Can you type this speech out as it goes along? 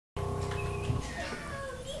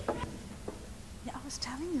was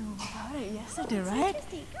telling you about it yesterday, right?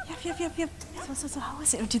 Yep. So how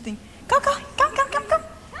was it? What do you think? Come.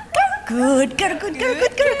 Good girl.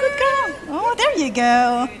 Oh, there you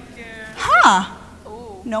go. Huh?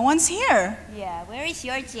 No one's here. Yeah, where is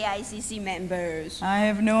your JICC members? I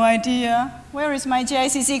have no idea. Where is my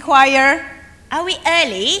JICC choir? Are we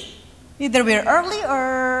early? Either we're early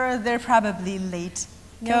or they're probably late.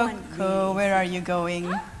 No Coco, where are you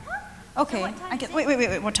going? Okay,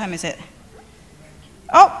 wait, what time is it?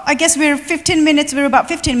 Oh, I guess we're about 15 minutes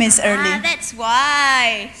early. Ah, that's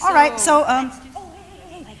why. All right, so,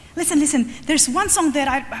 listen, there's one song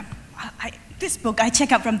that this book I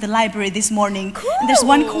checked out from the library this morning. Cool. And there's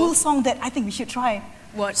one cool song that I think we should try.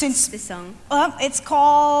 What's the song? It's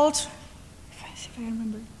called, if I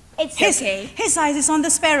remember. It's okay. His Eyes is on the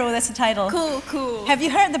Sparrow, that's the title. Cool. Have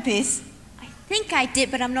you heard the piece? I think I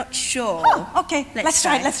did, but I'm not sure. Oh, okay. Let's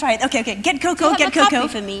try it. Okay. Get Coco, Do you have a copy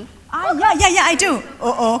for me? Yeah, I do.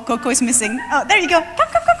 Coco is missing. Oh, there you go. Come.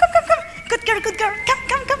 Good girl. Come.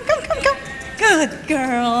 Good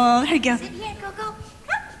girl. There you go. Sit here, Coco.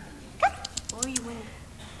 Come. Or do you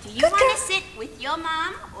want to sit with your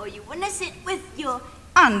mom, or you want to sit with your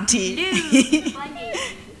auntie? blue bunny?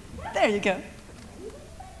 There you go.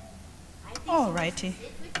 All righty.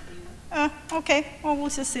 Okay. Well, we'll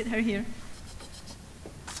just sit her here.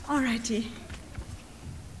 All righty.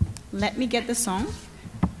 Let me get the song.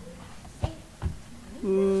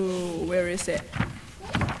 Ooh, where is it?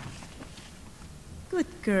 Good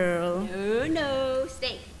girl. No,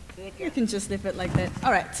 stay. Good girl. You can just leave it like that.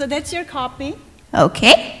 All right, so that's your copy.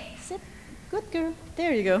 Okay. Sit. Good girl.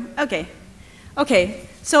 There you go. Okay.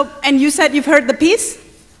 So, and you said you've heard the piece?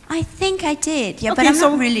 I think I did, yeah, Okay, but I'm so-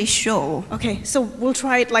 not really sure. Okay, so we'll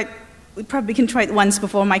try it we probably can try it once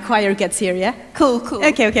before my choir gets here, yeah? Cool.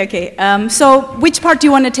 Okay. So which part do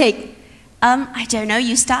you want to take? I don't know,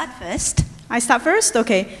 you start first. I start first?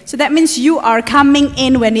 Okay. So that means you are coming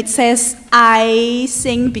in when it says, I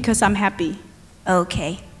sing because I'm happy.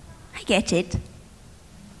 Okay, I get it.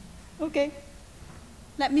 Okay.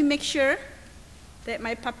 Let me make sure that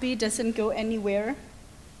my puppy doesn't go anywhere.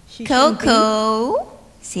 She shouldn't be. Coco,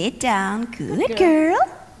 sit down. Good girl.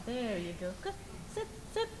 There you go. Good. Sit.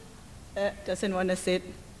 Doesn't want to sit.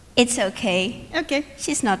 It's okay. Okay.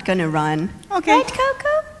 She's not gonna run. Okay. Right,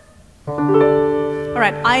 Coco? All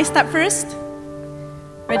right, I start first.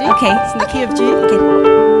 Ready? Okay. It's in the key of G. Okay.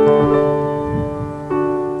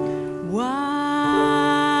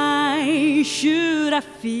 Why should I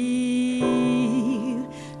feel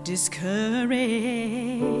discouraged?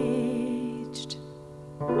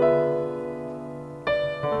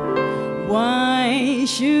 Why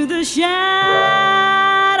should the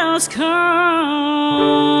shadows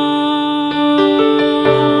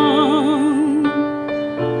come?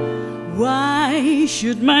 Why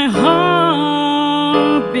should my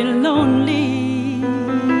heart be lonely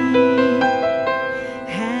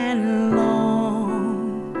and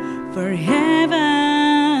long for heaven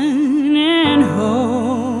and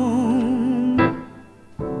home?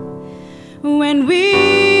 When we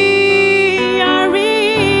are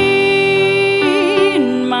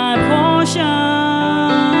in my portion,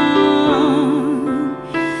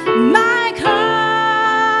 my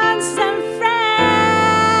constant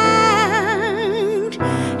friend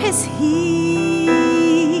is He.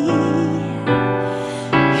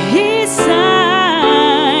 His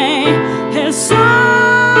eye is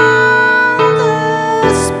on the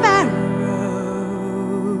sparrow,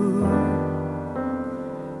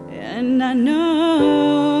 and I know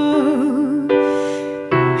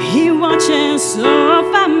He watches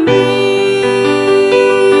over me.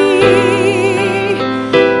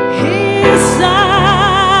 His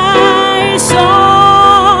eyes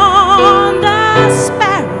on the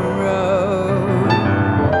sparrow,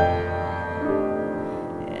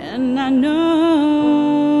 and I know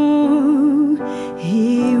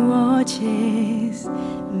He watches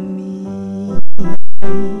me.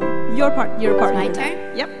 Your part. My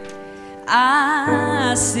turn? Yep.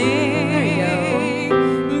 I sing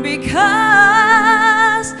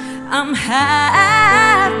because I'm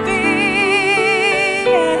happy.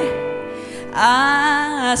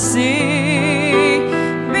 I sing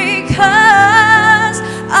because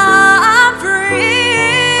I'm free.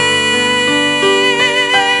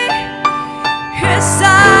 His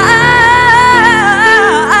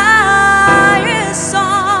eye is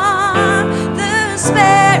on the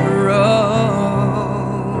sparrow,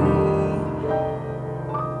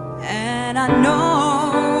 and I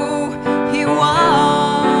know He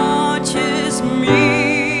watches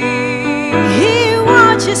me. He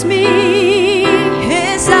watches me.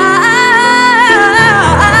 His eye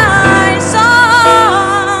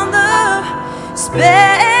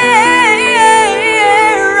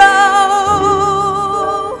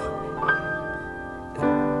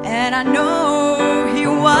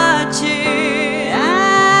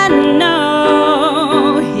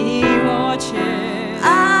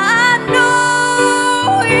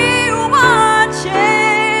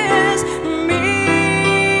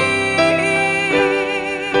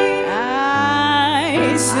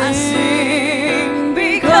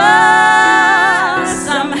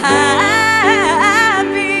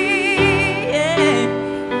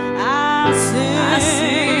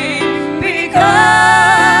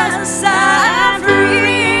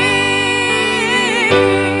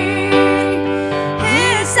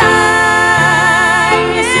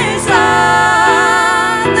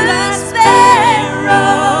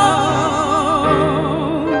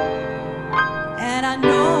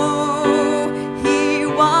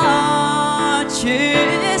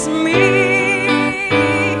watches me.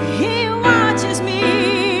 He watches me.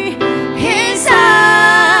 His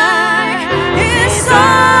eye is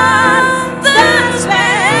on the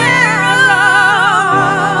sparrow,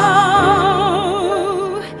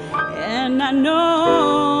 and I know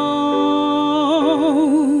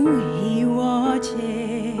he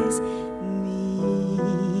watches me.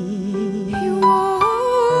 He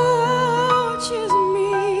watches me.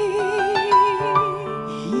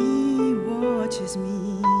 He watches me.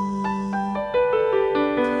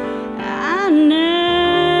 I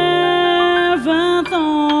never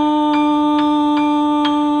thought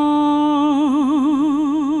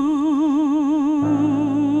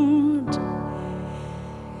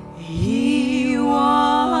he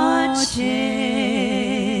watches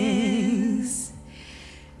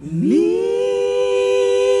me.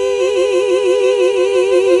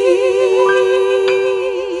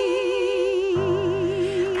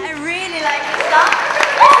 I really like the song.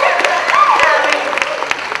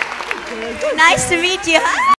 Nice to meet you, huh?